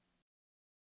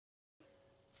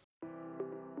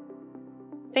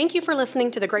Thank you for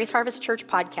listening to the Grace Harvest Church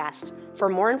podcast. For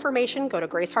more information, go to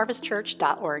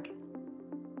graceharvestchurch.org.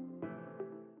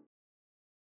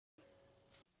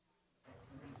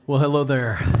 Well, hello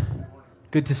there.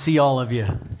 Good to see all of you.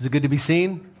 Is it good to be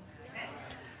seen?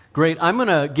 Great. I'm going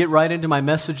to get right into my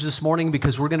message this morning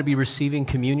because we're going to be receiving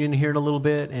communion here in a little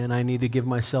bit, and I need to give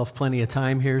myself plenty of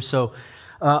time here. So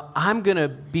I'm going to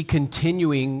be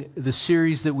continuing the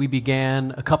series that we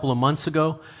began a couple of months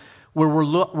ago, where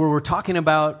we're talking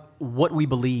about what we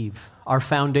believe, our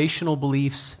foundational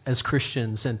beliefs as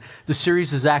Christians. And the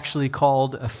series is actually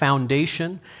called A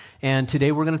Foundation. And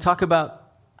today we're going to talk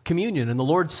about communion and the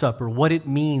Lord's Supper, what it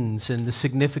means and the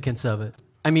significance of it.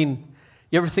 I mean,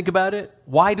 you ever think about it?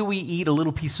 Why do we eat a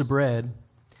little piece of bread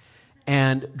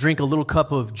and drink a little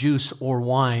cup of juice or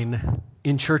wine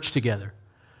in church together?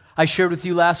 I shared with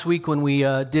you last week when we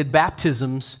did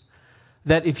baptisms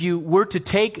that if you were to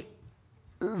take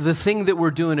the thing that we're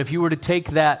doing, if you were to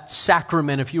take that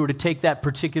sacrament, if you were to take that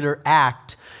particular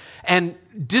act and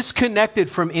disconnect it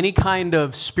from any kind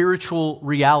of spiritual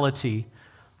reality,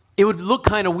 it would look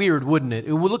kind of weird, wouldn't it?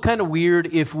 It would look kind of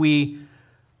weird if we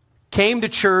came to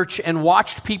church and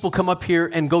watched people come up here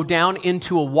and go down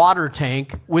into a water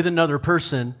tank with another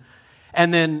person,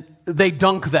 and then they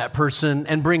dunk that person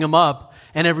and bring them up,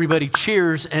 and everybody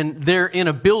cheers, and they're in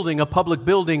a building, a public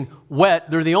building,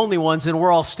 wet. They're the only ones, and we're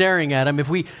all staring at them. If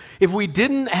we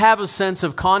didn't have a sense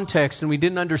of context and we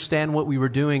didn't understand what we were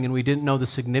doing and we didn't know the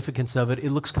significance of it,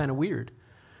 it looks kind of weird.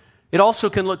 It also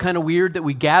can look kind of weird that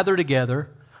we gather together.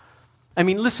 I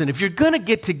mean, listen, if you're going to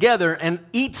get together and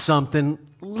eat something,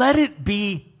 let it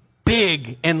be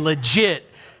big and legit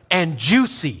and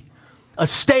juicy. A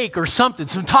steak or something,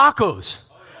 some tacos,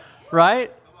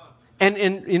 right? And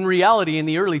in reality, in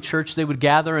the early church, they would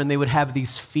gather and they would have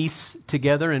these feasts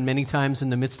together, and many times in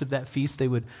the midst of that feast, they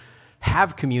would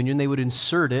have communion. They would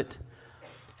insert it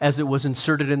as it was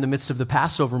inserted in the midst of the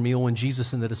Passover meal when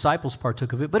Jesus and the disciples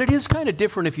partook of it. But it is kind of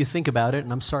different if you think about it,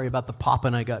 and I'm sorry about the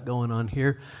popping I got going on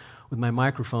here with my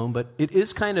microphone, but it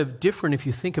is kind of different if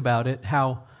you think about it,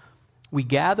 how we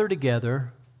gather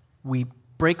together, we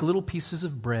break little pieces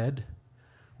of bread,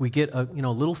 we get a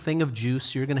little thing of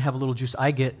juice. You're going to have a little juice. I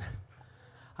get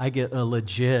a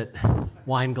legit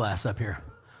wine glass up here.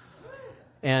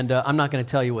 And I'm not going to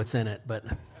tell you what's in it, but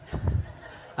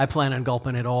I plan on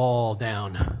gulping it all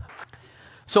down.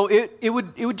 So it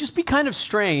would just be kind of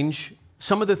strange,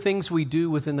 some of the things we do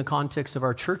within the context of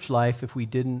our church life, if we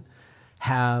didn't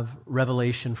have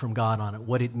revelation from God on it,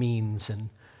 what it means and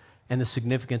the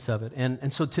significance of it.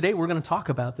 And so today we're going to talk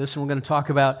about this, and we're going to talk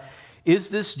about, is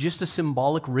this just a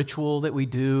symbolic ritual that we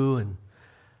do,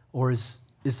 or is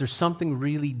there something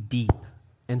really deep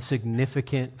and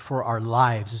significant for our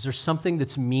lives? Is there something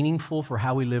that's meaningful for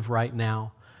how we live right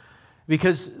now?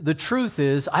 Because the truth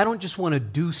is, I don't just want to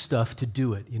do stuff to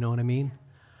do it, you know what I mean?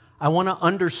 I want to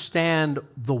understand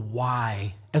the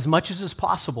why as much as is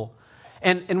possible.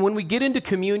 And when we get into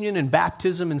communion and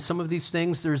baptism and some of these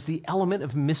things, there's the element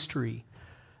of mystery.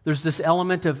 There's this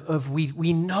element of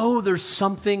we know there's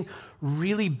something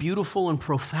really beautiful and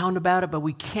profound about it, but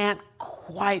we can't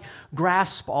quite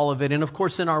grasp all of it. And of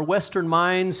course, in our Western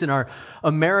minds, in our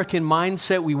American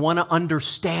mindset, we want to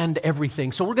understand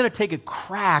everything. So we're going to take a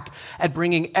crack at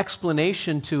bringing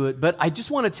explanation to it. But I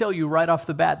just want to tell you right off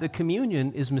the bat that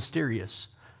communion is mysterious.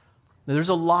 Now, there's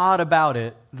a lot about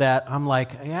it that I'm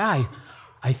like, yeah,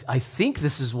 I think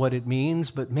this is what it means,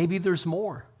 but maybe there's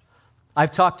more.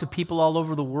 I've talked to people all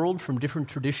over the world from different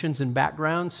traditions and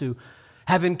backgrounds who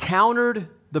have encountered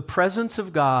the presence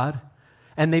of God,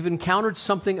 and they've encountered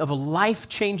something of a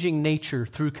life-changing nature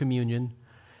through communion,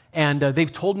 and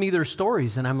they've told me their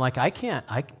stories, and I'm like,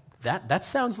 that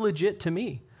sounds legit to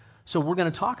me. So we're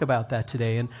going to talk about that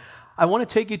today, and I want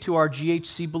to take you to our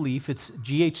GHC belief. It's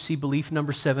GHC belief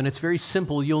number 7. It's very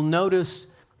simple. You'll notice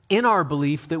in our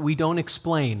belief that we don't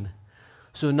explain.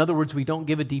 So in other words, we don't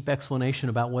give a deep explanation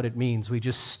about what it means. We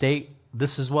just state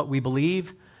this is what we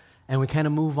believe, and we kind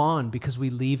of move on because we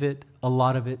leave a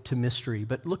lot of it to mystery.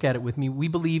 But look at it with me. We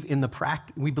believe in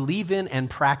and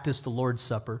practice the Lord's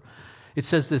Supper. It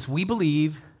says this: we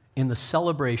believe in the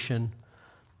celebration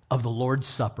of the Lord's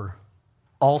Supper,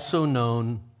 also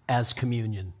known as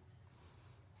communion.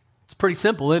 It's pretty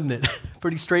simple, isn't it?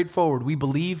 Pretty straightforward. We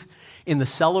believe in the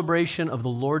celebration of the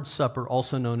Lord's Supper,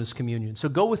 also known as communion. So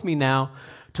go with me now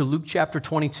to Luke chapter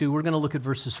 22. We're going to look at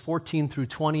verses 14 through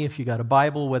 20. If you got a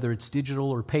Bible, whether it's digital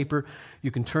or paper,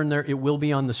 you can turn there. It will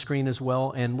be on the screen as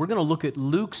well. And we're going to look at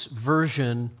Luke's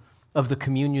version of the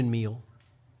communion meal,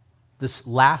 this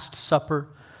Last Supper,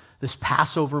 this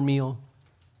Passover meal.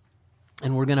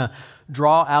 And we're going to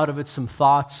draw out of it some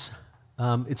thoughts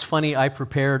It's funny, I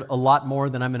prepared a lot more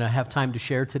than I'm going to have time to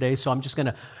share today, so I'm just going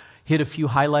to hit a few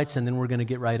highlights, and then we're going to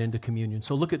get right into communion.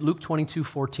 So look at Luke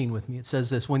 22:14 with me. It says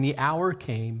this, "When the hour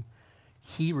came,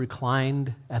 he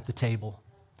reclined at the table."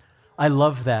 I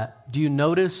love that. Do you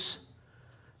notice,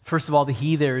 first of all, the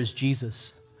he there is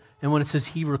Jesus. And when it says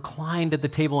he reclined at the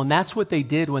table, and that's what they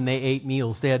did when they ate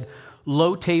meals. They had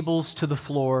low tables to the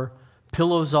floor,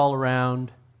 pillows all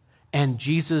around, and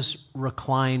Jesus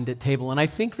reclined at table. And I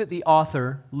think that the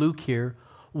author, Luke here,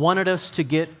 wanted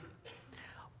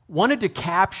to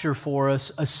capture for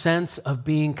us a sense of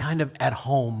being kind of at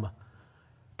home,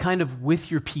 kind of with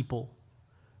your people,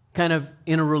 kind of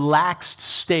in a relaxed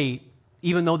state,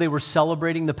 even though they were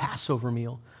celebrating the Passover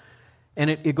meal. And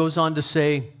it goes on to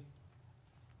say,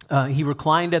 he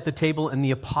reclined at the table and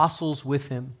the apostles with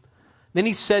him. Then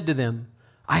he said to them,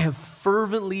 "I have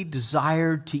fervently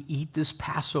desired to eat this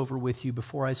Passover with you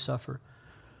before I suffer.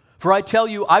 For I tell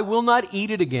you, I will not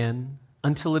eat it again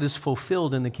until it is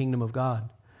fulfilled in the kingdom of God."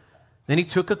 Then he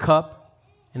took a cup,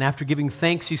 and after giving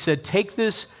thanks, he said, "Take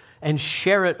this and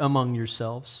share it among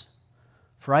yourselves.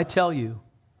 For I tell you,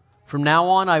 from now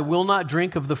on I will not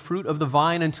drink of the fruit of the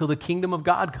vine until the kingdom of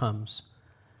God comes."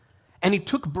 And he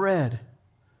took bread,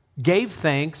 gave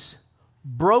thanks,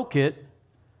 broke it,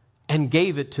 and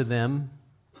gave it to them,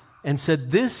 and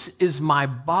said, "This is my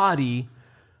body,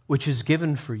 which is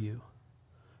given for you.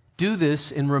 Do this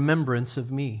in remembrance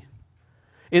of me."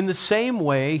 In the same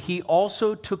way, he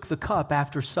also took the cup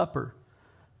after supper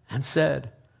and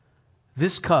said,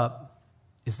 "This cup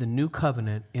is the new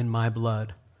covenant in my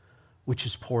blood, which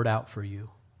is poured out for you."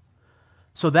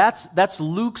 So that's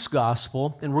Luke's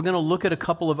gospel, and we're going to look at a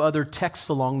couple of other texts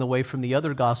along the way from the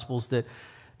other gospels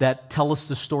that tell us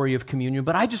the story of communion.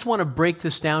 But I just want to break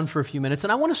this down for a few minutes,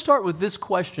 and I want to start with this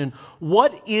question: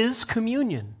 what is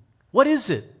communion? What is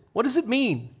it? What does it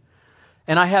mean?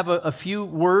 And I have a few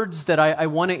words that I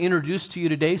want to introduce to you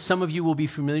today. Some of you will be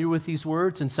familiar with these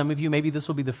words, and some of you, maybe this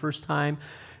will be the first time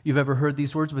you've ever heard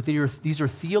these words, but these are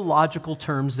theological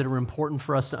terms that are important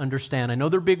for us to understand. I know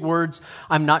they're big words.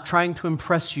 I'm not trying to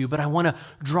impress you, but I want to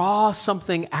draw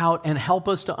something out and help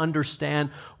us to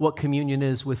understand what communion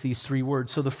is with these three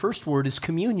words. So the first word is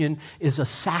communion is a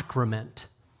sacrament.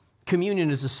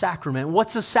 Communion is a sacrament.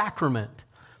 What's a sacrament?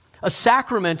 A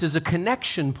sacrament is a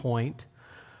connection point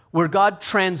where God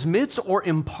transmits or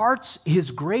imparts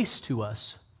His grace to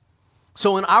us.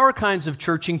 So in our kinds of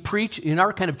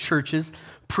churches,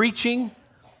 preaching,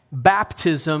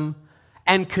 baptism,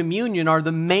 and communion are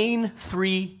the main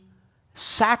three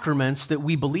sacraments that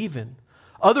we believe in.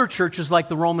 Other churches, like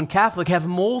the Roman Catholic, have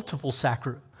multiple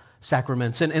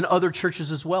sacraments, and other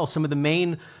churches as well. Some of the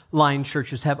mainline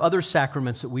churches have other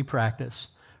sacraments that we practice,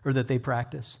 or that they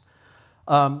practice.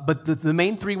 But the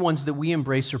main three ones that we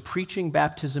embrace are preaching,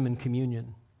 baptism, and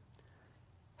communion.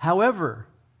 However,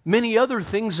 many other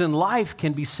things in life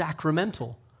can be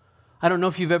sacramental. I don't know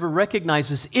if you've ever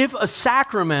recognized this. If a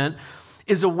sacrament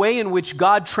is a way in which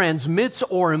God transmits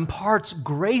or imparts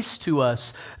grace to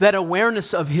us, that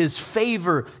awareness of His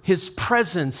favor, His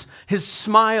presence, His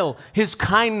smile, His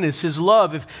kindness, His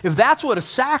love, if that's what a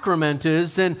sacrament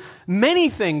is, then many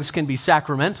things can be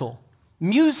sacramental.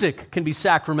 Music can be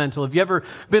sacramental. Have you ever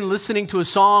been listening to a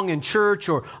song in church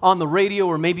or on the radio,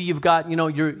 or maybe you've got,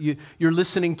 you're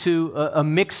listening to a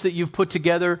mix that you've put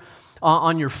together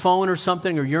on your phone or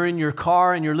something, or you're in your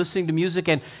car and you're listening to music,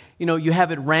 and you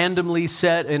have it randomly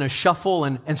set in a shuffle,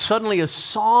 and suddenly a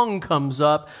song comes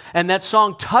up, and that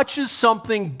song touches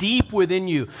something deep within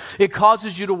you. It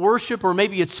causes you to worship, or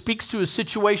maybe it speaks to a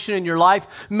situation in your life.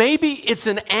 Maybe it's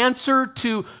an answer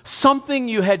to something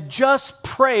you had just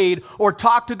prayed or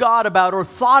talked to God about or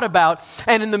thought about,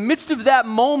 and in the midst of that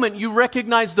moment, you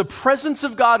recognize the presence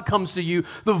of God comes to you,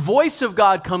 the voice of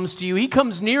God comes to you, He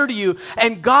comes near to you,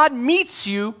 and God meets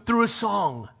you through a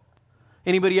song.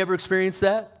 Anybody ever experienced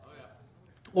that?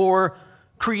 Or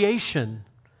creation.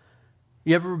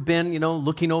 You ever been,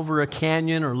 looking over a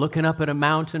canyon or looking up at a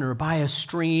mountain or by a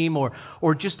stream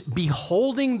or just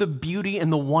beholding the beauty and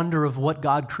the wonder of what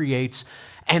God creates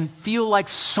and feel like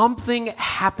something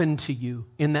happened to you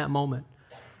in that moment?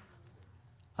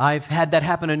 I've had that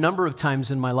happen a number of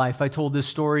times in my life. I told this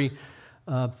story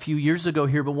a few years ago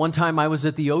here, but one time I was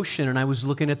at the ocean and I was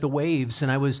looking at the waves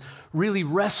and I was really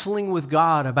wrestling with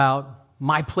God about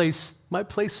my place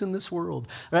in this world.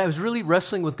 I was really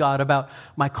wrestling with God about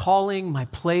my calling, my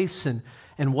place,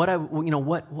 and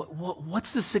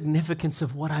what's the significance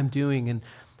of what I'm doing. And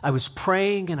I was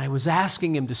praying and I was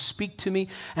asking him to speak to me,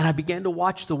 and I began to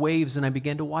watch the waves and I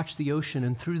began to watch the ocean.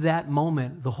 And through that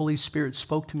moment, the Holy Spirit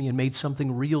spoke to me and made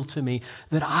something real to me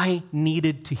that I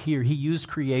needed to hear. He used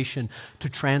creation to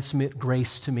transmit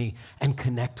grace to me and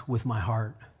connect with my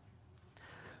heart.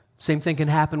 Same thing can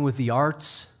happen with the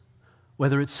arts,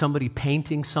 whether it's somebody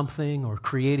painting something or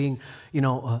creating,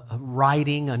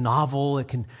 writing a novel. It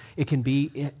can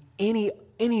be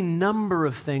any number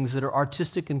of things that are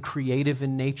artistic and creative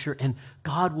in nature, and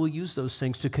God will use those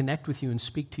things to connect with you and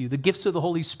speak to you. The gifts of the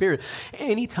Holy Spirit.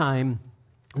 Anytime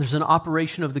there's an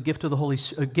operation of the gift of the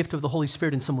Holy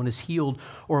Spirit and someone is healed,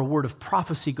 or a word of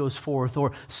prophecy goes forth,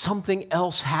 or something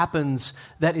else happens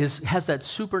that has that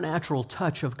supernatural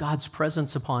touch of God's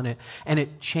presence upon it, and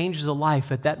it changes a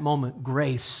life, at that moment,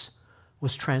 grace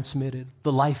was transmitted.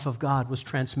 The life of God was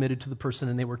transmitted to the person,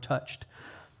 and they were touched.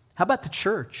 How about the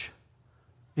church?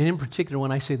 And in particular,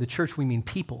 when I say the church, we mean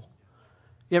people.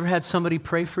 You ever had somebody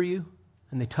pray for you,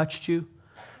 and they touched you,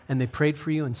 and they prayed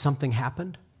for you, and something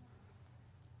happened?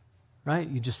 Right?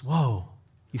 You just, whoa,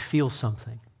 you feel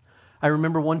something. I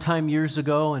remember one time years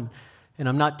ago, and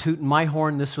I'm not tooting my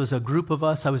horn, this was a group of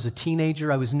us. I was a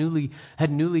teenager. I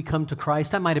had newly come to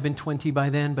Christ. I might have been 20 by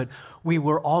then, but we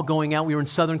were all going out. We were in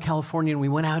Southern California, and we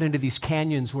went out into these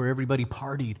canyons where everybody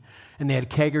partied. And they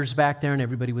had keggers back there, and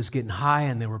everybody was getting high,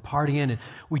 and they were partying. And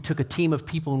we took a team of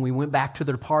people, and we went back to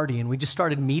their party, and we just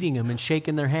started meeting them and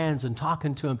shaking their hands and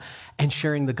talking to them and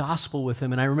sharing the gospel with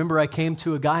them. And I remember I came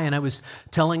to a guy, and I was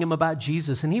telling him about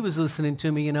Jesus, and he was listening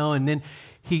to me, and then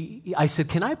I said,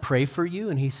 "Can I pray for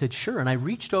you?" And he said, "Sure." And I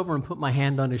reached over and put my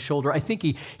hand on his shoulder. I think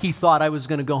he thought I was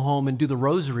going to go home and do the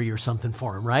rosary or something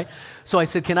for him, right? So I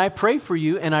said, "Can I pray for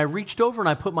you?" And I reached over and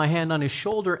I put my hand on his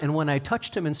shoulder. And when I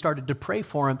touched him and started to pray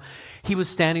for him, he was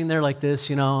standing there like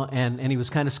this, and he was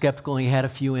kind of skeptical. And he had a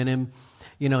few in him.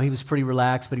 He was pretty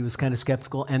relaxed, but he was kind of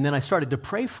skeptical. And then I started to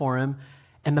pray for him,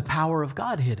 and the power of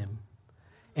God hit him.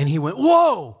 And he went,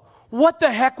 "Whoa, what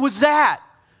the heck was that?"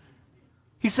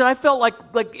 He said, "I felt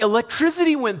like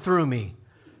electricity went through me."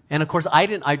 And of course, I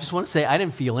just want to say, I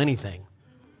didn't feel anything.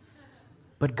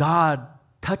 But God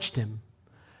touched him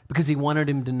because he wanted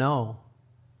him to know.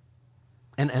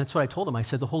 And that's what I told him. I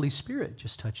said, the Holy Spirit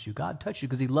just touched you. God touched you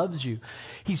because he loves you.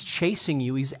 He's chasing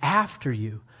you. He's after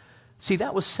you. See,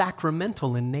 that was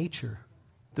sacramental in nature.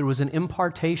 There was an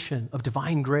impartation of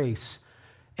divine grace.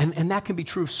 And that can be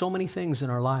true of so many things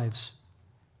in our lives.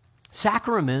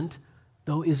 Sacrament,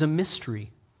 though, is a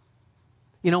mystery.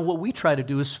 What we try to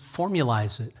do is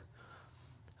formalize it.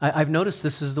 I've noticed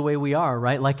this is the way we are,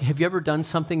 right? Like, have you ever done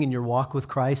something in your walk with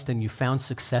Christ and you found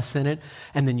success in it,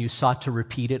 and then you sought to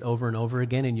repeat it over and over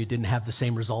again and you didn't have the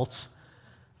same results?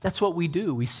 That's what we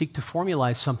do. We seek to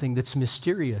formalize something that's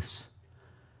mysterious.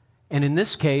 And in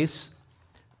this case,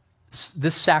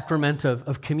 this sacrament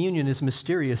of communion is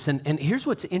mysterious. And here's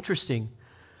what's interesting.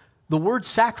 The word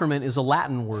sacrament is a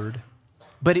Latin word,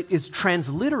 but it is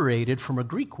transliterated from a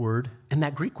Greek word, and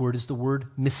that Greek word is the word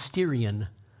mysterion,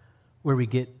 where we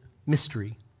get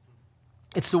mystery.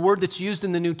 It's the word that's used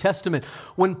in the New Testament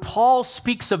when Paul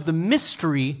speaks of the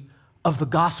mystery of the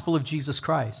gospel of Jesus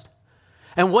Christ.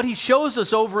 And what he shows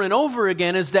us over and over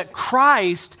again is that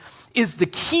Christ is the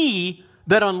key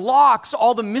that unlocks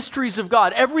all the mysteries of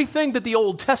God. Everything that the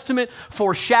Old Testament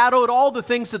foreshadowed, all the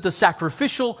things that the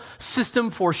sacrificial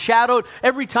system foreshadowed,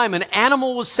 every time an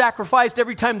animal was sacrificed,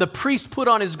 every time the priest put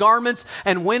on his garments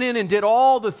and went in and did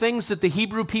all the things that the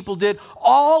Hebrew people did,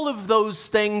 all of those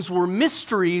things were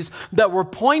mysteries that were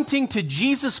pointing to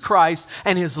Jesus Christ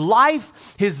and his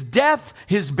life, his death,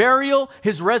 his burial,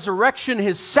 his resurrection,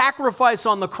 his sacrifice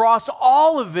on the cross.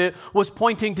 All of it was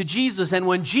pointing to Jesus. And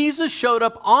when Jesus showed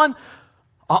up on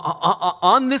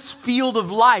this field of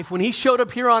life, when he showed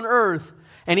up here on earth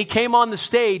and he came on the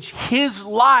stage, his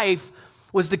life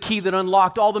was the key that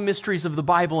unlocked all the mysteries of the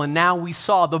Bible. And now we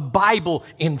saw the Bible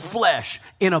in flesh,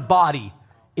 in a body,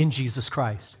 in Jesus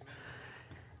Christ.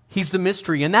 He's the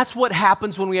mystery. And that's what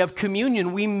happens when we have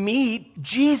communion. We meet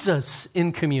Jesus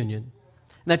in communion.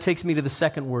 And that takes me to the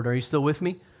second word. Are you still with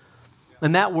me?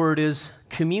 And that word is,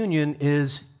 communion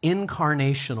is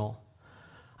incarnational.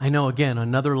 I know, again,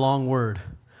 another long word.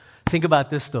 Think about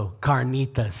this, though,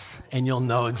 carnitas, and you'll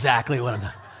know exactly what I'm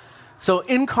talking about. So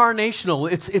incarnational,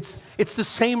 it's the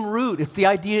same root. The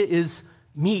idea is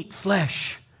meat,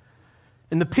 flesh.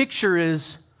 And the picture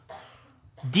is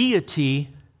deity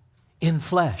in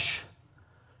flesh,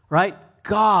 right?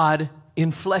 God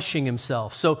infleshing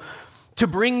himself. So to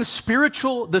bring the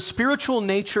spiritual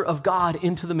nature of God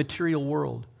into the material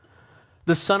world.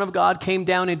 The Son of God came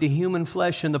down into human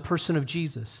flesh in the person of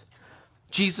Jesus.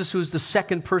 Jesus, who is the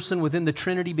second person within the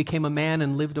Trinity, became a man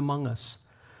and lived among us.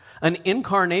 An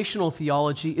incarnational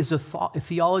theology is a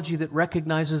theology that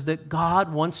recognizes that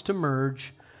God wants to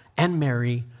merge and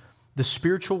marry the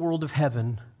spiritual world of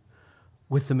heaven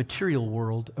with the material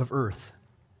world of earth.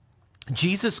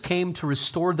 Jesus came to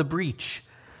restore the breach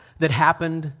that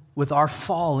happened with our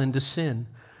fall into sin.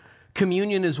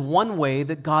 Communion is one way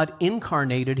that God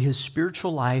incarnated his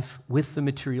spiritual life with the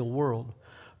material world.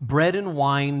 Bread and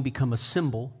wine become a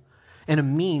symbol and a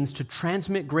means to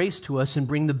transmit grace to us and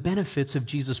bring the benefits of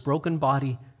Jesus' broken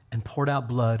body and poured out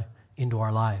blood into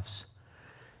our lives.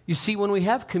 You see, when we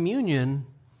have communion,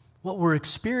 what we're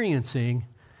experiencing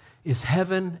is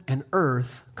heaven and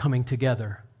earth coming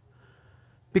together.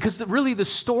 Because really the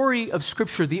story of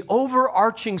Scripture, the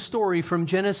overarching story from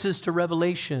Genesis to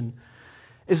Revelation,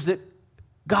 is that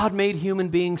God made human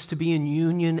beings to be in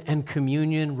union and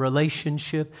communion,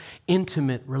 relationship,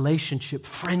 intimate relationship,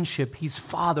 friendship. He's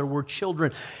Father, we're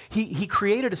children. He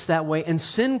created us that way, and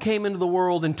sin came into the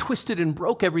world and twisted and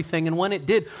broke everything. And when it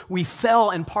did, we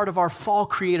fell, and part of our fall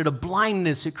created a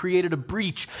blindness. It created a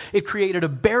breach. It created a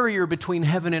barrier between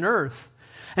heaven and earth.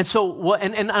 And so,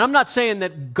 and I'm not saying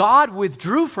that God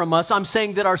withdrew from us. I'm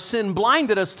saying that our sin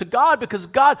blinded us to God, because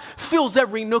God fills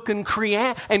every nook and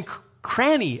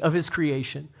cranny of his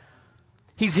creation.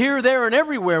 He's here, there, and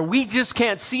everywhere. We just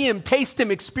can't see him, taste him,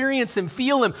 experience him,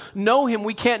 feel him, know him.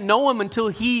 We can't know him until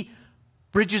he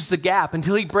bridges the gap,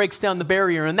 until he breaks down the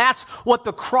barrier. And that's what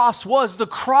the cross was. The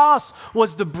cross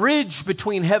was the bridge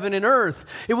between heaven and earth.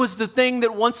 It was the thing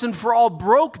that once and for all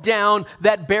broke down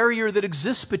that barrier that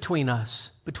exists between us,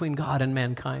 between God and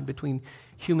mankind, between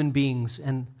human beings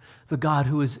and the God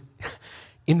who is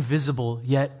invisible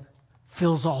yet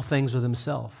fills all things with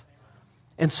himself.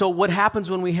 And so what happens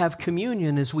when we have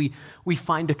communion is we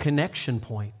find a connection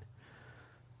point.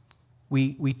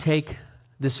 We take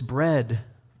this bread.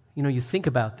 You know, you think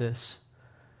about this.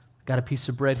 Got a piece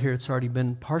of bread here. It's already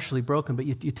been partially broken, but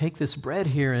you take this bread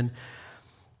here and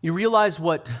you realize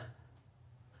what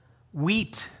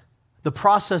wheat, the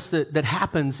process that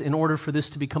happens in order for this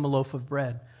to become a loaf of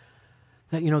bread.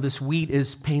 That, you know, this wheat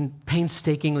is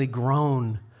painstakingly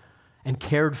grown and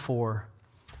cared for.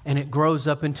 And it grows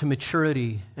up into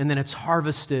maturity, and then it's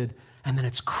harvested, and then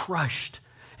it's crushed,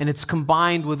 and it's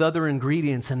combined with other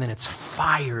ingredients, and then it's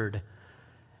fired,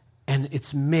 and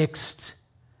it's mixed,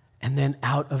 and then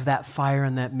out of that fire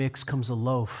and that mix comes a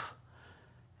loaf.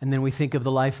 And then we think of the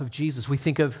life of Jesus. We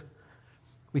think of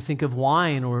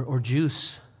wine or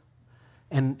juice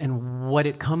and what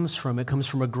it comes from. It comes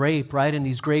from a grape, right? And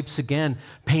these grapes, again,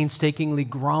 painstakingly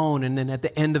grown, and then at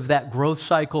the end of that growth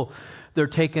cycle, they're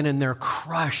taken and they're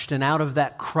crushed, and out of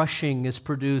that crushing is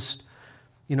produced,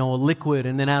 you know, a liquid,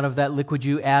 and then out of that liquid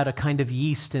you add a kind of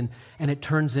yeast, and it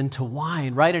turns into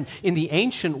wine, right? And in the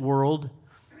ancient world,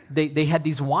 they had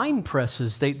these wine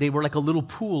presses. They were like a little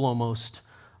pool almost,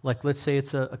 like let's say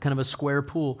it's a kind of a square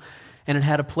pool, and it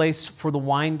had a place for the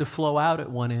wine to flow out at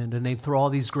one end, and they'd throw all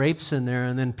these grapes in there,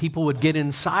 and then people would get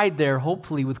inside there,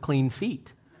 hopefully with clean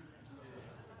feet,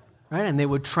 right? And they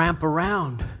would tramp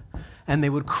around, and they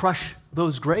would crush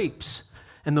those grapes,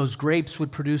 and those grapes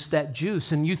would produce that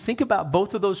juice. And you think about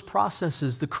both of those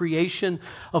processes, the creation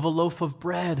of a loaf of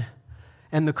bread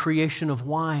and the creation of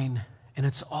wine, and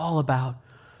it's all about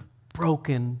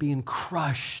broken, being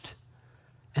crushed.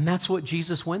 And that's what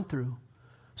Jesus went through.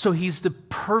 So he's the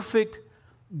perfect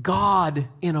God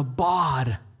in a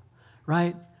bod,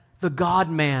 right? The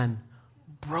God-man,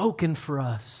 broken for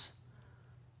us,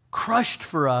 crushed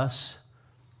for us,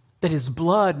 that his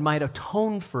blood might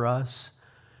atone for us,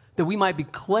 that we might be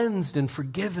cleansed and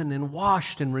forgiven and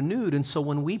washed and renewed. And so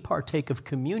when we partake of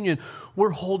communion, we're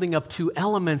holding up two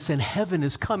elements, and heaven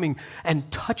is coming and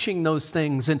touching those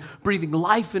things and breathing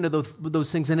life into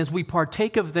those things. And as we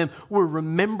partake of them, we're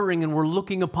remembering and we're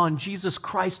looking upon Jesus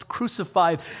Christ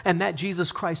crucified, and that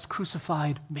Jesus Christ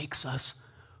crucified makes us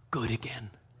good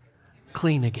again,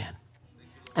 clean again.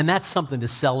 And that's something to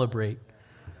celebrate.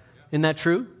 Isn't that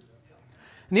true?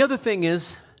 And the other thing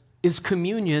is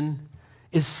communion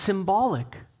is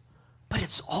symbolic, but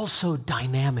it's also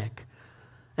dynamic.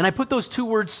 And I put those two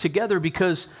words together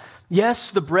because,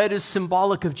 yes, the bread is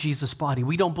symbolic of Jesus' body.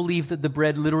 We don't believe that the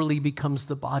bread literally becomes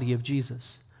the body of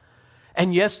Jesus.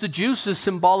 And yes, the juice is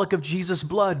symbolic of Jesus'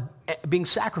 blood being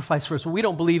sacrificed for us. We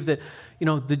don't believe that, you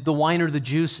know, the wine or the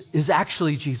juice is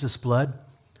actually Jesus' blood.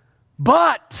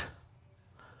 But,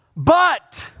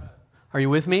 are you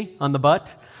with me on the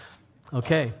but?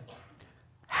 Okay.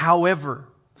 However,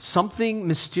 something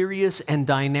mysterious and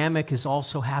dynamic is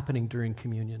also happening during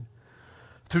communion.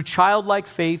 Through childlike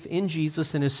faith in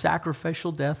Jesus and his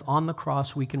sacrificial death on the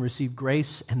cross, we can receive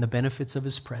grace and the benefits of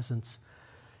his presence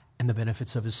and the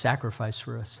benefits of his sacrifice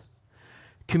for us.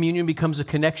 Communion becomes a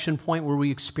connection point where we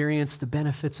experience the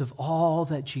benefits of all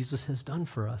that Jesus has done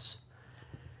for us.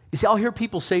 You see, I'll hear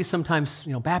people say sometimes,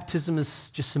 baptism is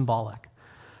just symbolic.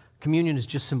 Communion is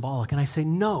just symbolic. And I say,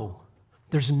 no,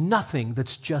 there's nothing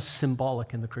that's just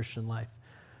symbolic in the Christian life.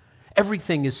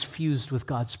 Everything is fused with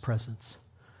God's presence.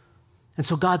 And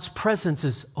so God's presence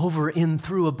is over, in,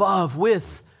 through, above,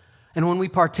 with. And when we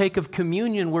partake of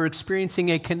communion, we're experiencing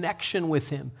a connection with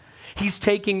Him. He's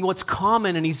taking what's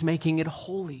common and He's making it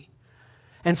holy.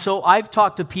 And so I've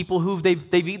talked to people who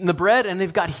they've eaten the bread and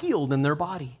they've got healed in their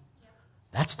body.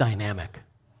 That's dynamic.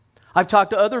 I've talked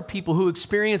to other people who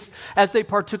experienced, as they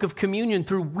partook of communion,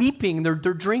 through weeping. They're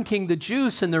drinking the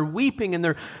juice and they're weeping and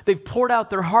they've poured out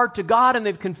their heart to God and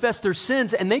they've confessed their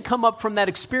sins, and they come up from that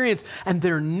experience and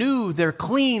they're new, they're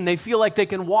clean, they feel like they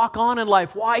can walk on in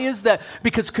life. Why is that?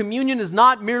 Because communion is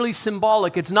not merely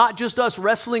symbolic. It's not just us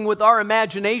wrestling with our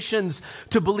imaginations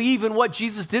to believe in what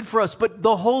Jesus did for us, but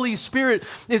the Holy Spirit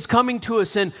is coming to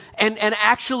us and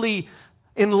actually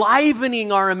enlivening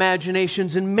our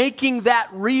imaginations and making that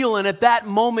real. And at that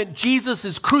moment, Jesus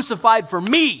is crucified for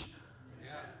me.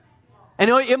 And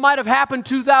it might have happened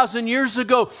 2,000 years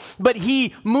ago, but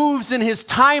He moves in His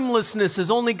timelessness as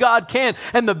only God can.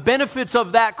 And the benefits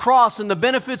of that cross and the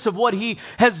benefits of what He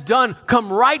has done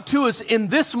come right to us in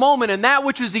this moment. And that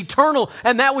which is eternal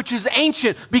and that which is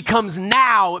ancient becomes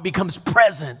now. It becomes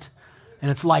present. And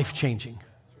it's life-changing.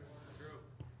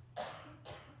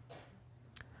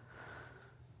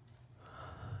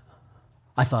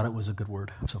 I thought it was a good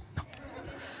word.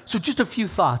 So just a few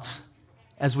thoughts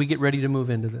as we get ready to move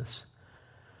into this.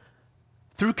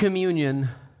 Through communion,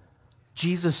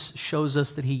 Jesus shows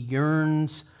us that He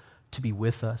yearns to be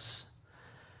with us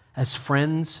as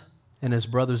friends and as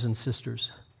brothers and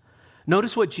sisters.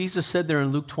 Notice what Jesus said there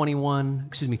in Luke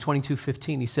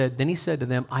 22:15. He said to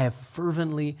them, I have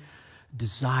fervently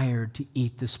desired to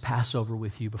eat this Passover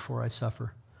with you before I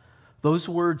suffer. Those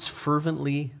words,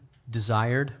 fervently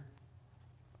desired,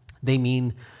 they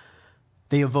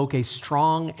evoke a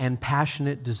strong and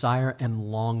passionate desire and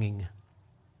longing.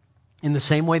 In the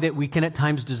same way that we can at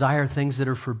times desire things that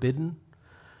are forbidden,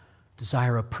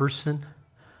 desire a person,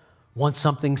 want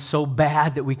something so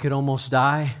bad that we could almost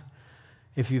die.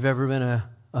 If you've ever been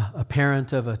a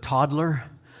parent of a toddler,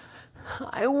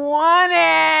 I want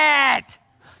it!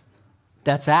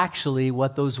 That's actually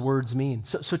what those words mean.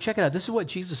 So check it out. This is what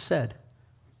Jesus said.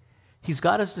 He's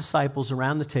got His disciples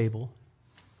around the table.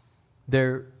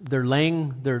 They're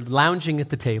lounging at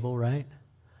the table, right?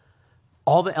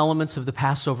 All the elements of the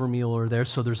Passover meal are there.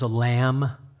 So there's a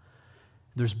lamb,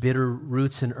 there's bitter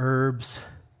roots and herbs,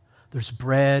 there's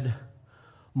bread,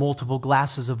 multiple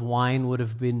glasses of wine would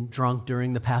have been drunk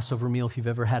during the Passover meal. If you've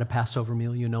ever had a Passover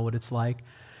meal, you know what it's like.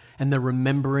 And they're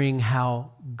remembering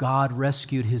how God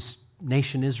rescued His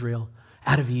nation Israel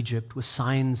out of Egypt with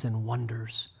signs and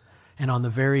wonders. And on the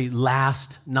very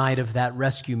last night of that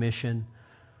rescue mission,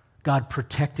 God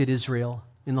protected Israel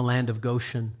in the land of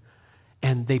Goshen,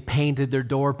 and they painted their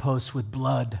doorposts with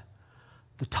blood,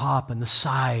 the top and the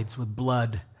sides with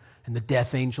blood, and the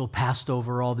death angel passed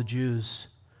over all the Jews,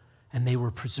 and they were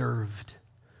preserved.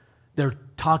 They're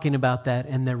talking about that,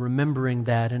 and they're remembering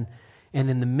that, and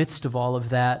in the midst of all of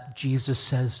that, Jesus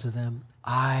says to them,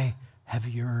 I have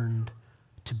yearned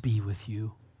to be with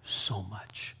you so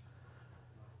much.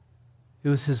 It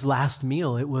was His last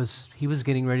meal. He was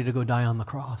getting ready to go die on the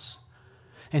cross.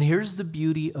 And here's the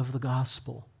beauty of the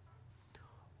gospel.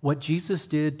 What Jesus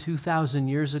did 2,000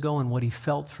 years ago and what He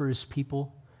felt for His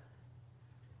people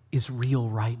is real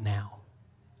right now.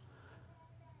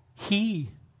 He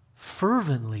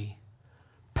fervently,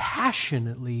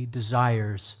 passionately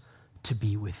desires to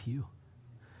be with you.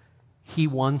 He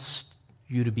wants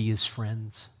you to be His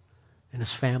friends and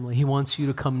His family. He wants you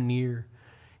to come near.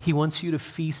 He wants you to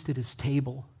feast at His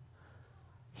table.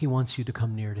 He wants you to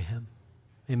come near to Him.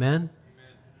 Amen?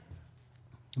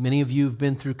 Many of you have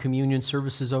been through communion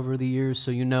services over the years, so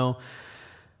you know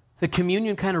that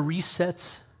communion kind of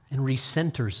resets and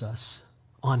recenters us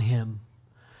on Him.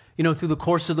 Through the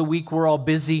course of the week, we're all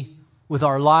busy with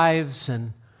our lives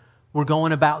and we're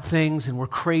going about things and we're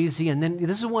crazy. And then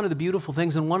this is one of the beautiful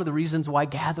things and one of the reasons why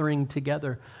gathering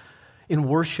together in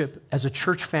worship as a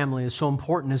church family is so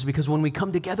important, is because when we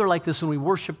come together like this and we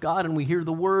worship God and we hear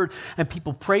the Word and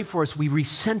people pray for us, we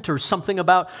recenter. Something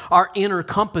about our inner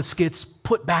compass gets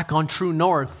put back on true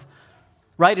north,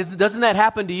 right? Doesn't that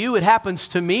happen to you? It happens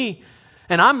to me.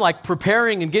 And I'm like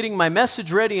preparing and getting my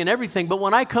message ready and everything. But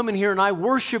when I come in here and I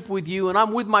worship with you and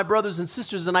I'm with my brothers and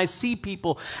sisters and I see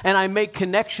people and I make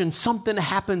connections, something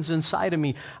happens inside of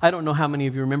me. I don't know how many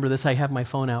of you remember this. I have my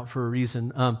phone out for a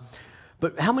reason.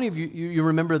 But how many of you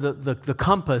remember the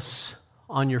compass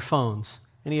on your phones.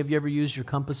 Any of you ever used your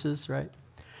compasses, right?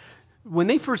 When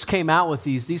they first came out with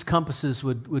these compasses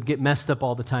would get messed up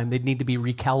all the time. They'd need to be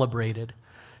recalibrated.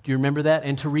 Do you remember that?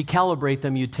 And to recalibrate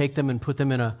them, you'd take them and put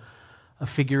them in a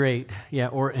figure eight,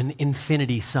 or an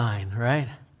infinity sign, right?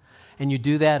 And you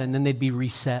do that, and then they'd be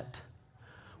reset.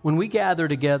 When we gather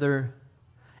together,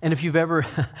 and if you've ever,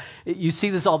 you see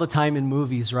this all the time in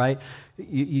movies, right?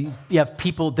 You have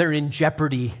people, they're in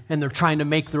jeopardy, and they're trying to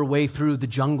make their way through the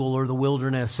jungle or the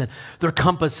wilderness, and their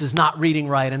compass is not reading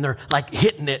right, and they're like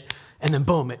hitting it, and then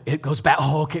boom, it goes back.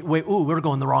 Oh, okay, wait, we're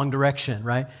going the wrong direction,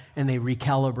 right? And they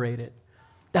recalibrate it.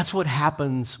 That's what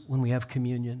happens when we have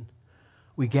communion.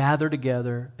 We gather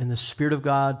together, and the Spirit of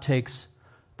God takes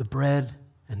the bread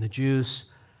and the juice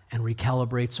and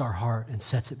recalibrates our heart and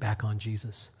sets it back on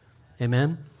Jesus.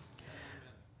 Amen?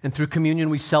 And through communion,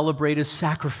 we celebrate His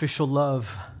sacrificial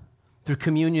love. Through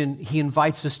communion, He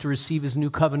invites us to receive His new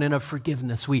covenant of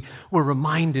forgiveness. We're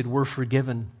reminded we're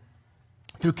forgiven.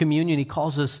 Through communion, He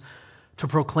calls us to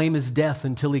proclaim His death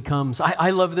until He comes. I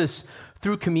love this.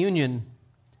 Through communion,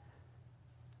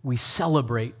 we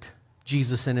celebrate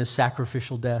Jesus and His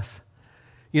sacrificial death.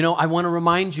 I want to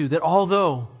remind you that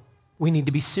although we need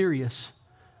to be serious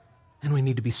and we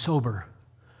need to be sober,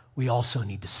 we also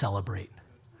need to celebrate.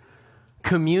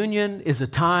 Communion is a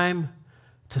time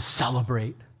to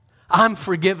celebrate. I'm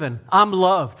forgiven. I'm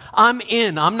loved. I'm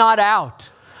in. I'm not out.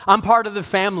 I'm part of the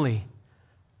family.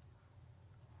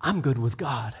 I'm good with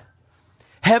God.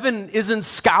 Heaven isn't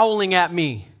scowling at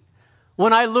me.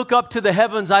 When I look up to the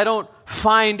heavens, I don't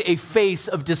find a face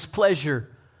of displeasure.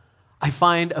 I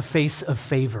find a face of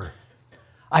favor.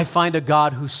 I find a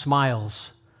God who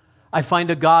smiles. I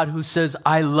find a God who says,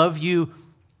 I love you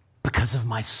because of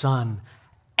my Son.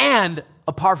 And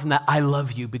apart from that, I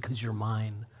love you because you're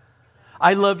mine.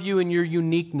 I love you in your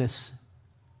uniqueness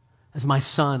as my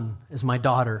son, as my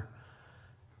daughter.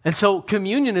 And so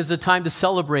communion is a time to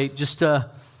celebrate, just a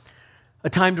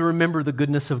time to remember the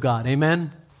goodness of God.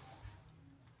 Amen?